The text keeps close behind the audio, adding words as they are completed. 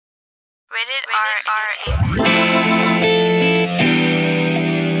It's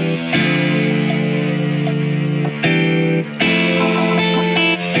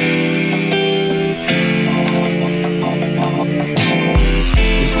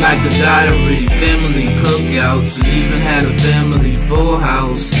like a diary, family cookouts, and even had a family full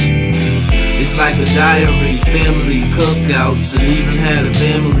house. It's like a diary, family cookouts, and even had a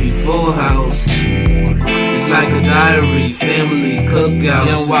family full house. It's like a diary, family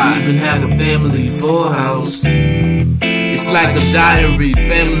cookouts, and even had a family full house. It's like a diary,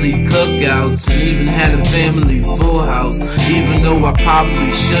 family cookouts, and even had a family full house. Even though I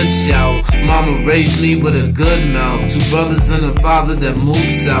probably should shout, mama raised me with a good mouth. 2 brothers and a father that moved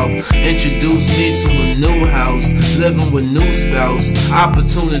south, introduced me to a new house, living with new spouse,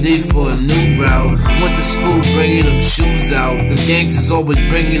 opportunity for a new route. Went to school bringing them shoes out, the gangsters always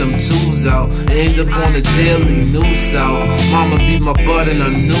bringing them tools out, and end up on the daily news south. Mama beat my butt in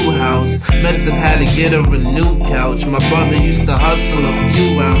her new house, messed up had to get her a new couch. My brother used to hustle a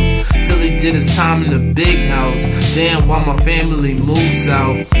few ounce till he did his time in the big house. Damn, why my family moved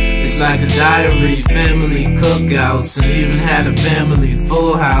south. It's like a diary, family cookouts, and even had a family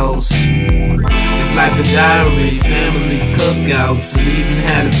full house. It's like a diary, family cookouts, and even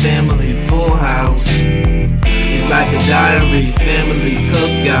had a family full house. It's like a diary, family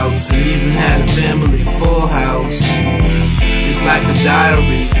cookouts, and even had a family full house. It's like a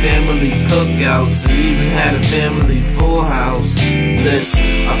diary, family cookouts, and even had a family full house. Listen,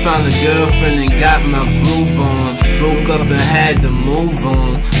 I found a girlfriend and got my groove on. Broke up and had to move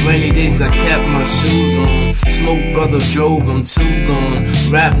on. Rainy days I kept my shoes on. Smoke brother drove, I'm too gone.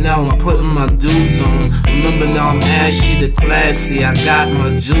 Rap now, I'm putting my dues on. Remember now I'm ashy to classy, I got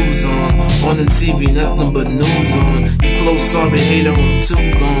my jewels on. On the TV, nothing but news on. You close, sorry hater, I'm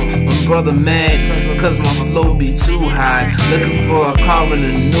too gone. My brother mad, cause my flow be too high. Looking for a car in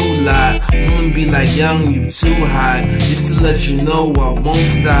a new lot. Women be like, young, you too high. Just to let you know I won't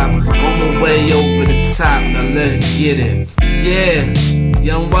stop. On my way over the top, now let's get it. Yeah,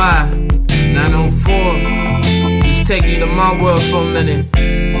 Young Y, 904. Just take you to my world for a minute.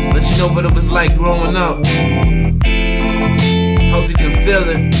 Let you know what it was like growing up. Hope you can feel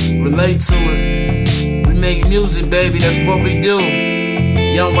it, relate to it. We make music, baby, that's what we do.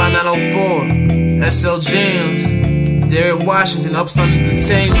 Young Y 904, SL Jams, Derek Washington, Upstart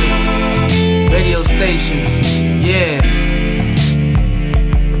Entertainment, radio stations, yeah.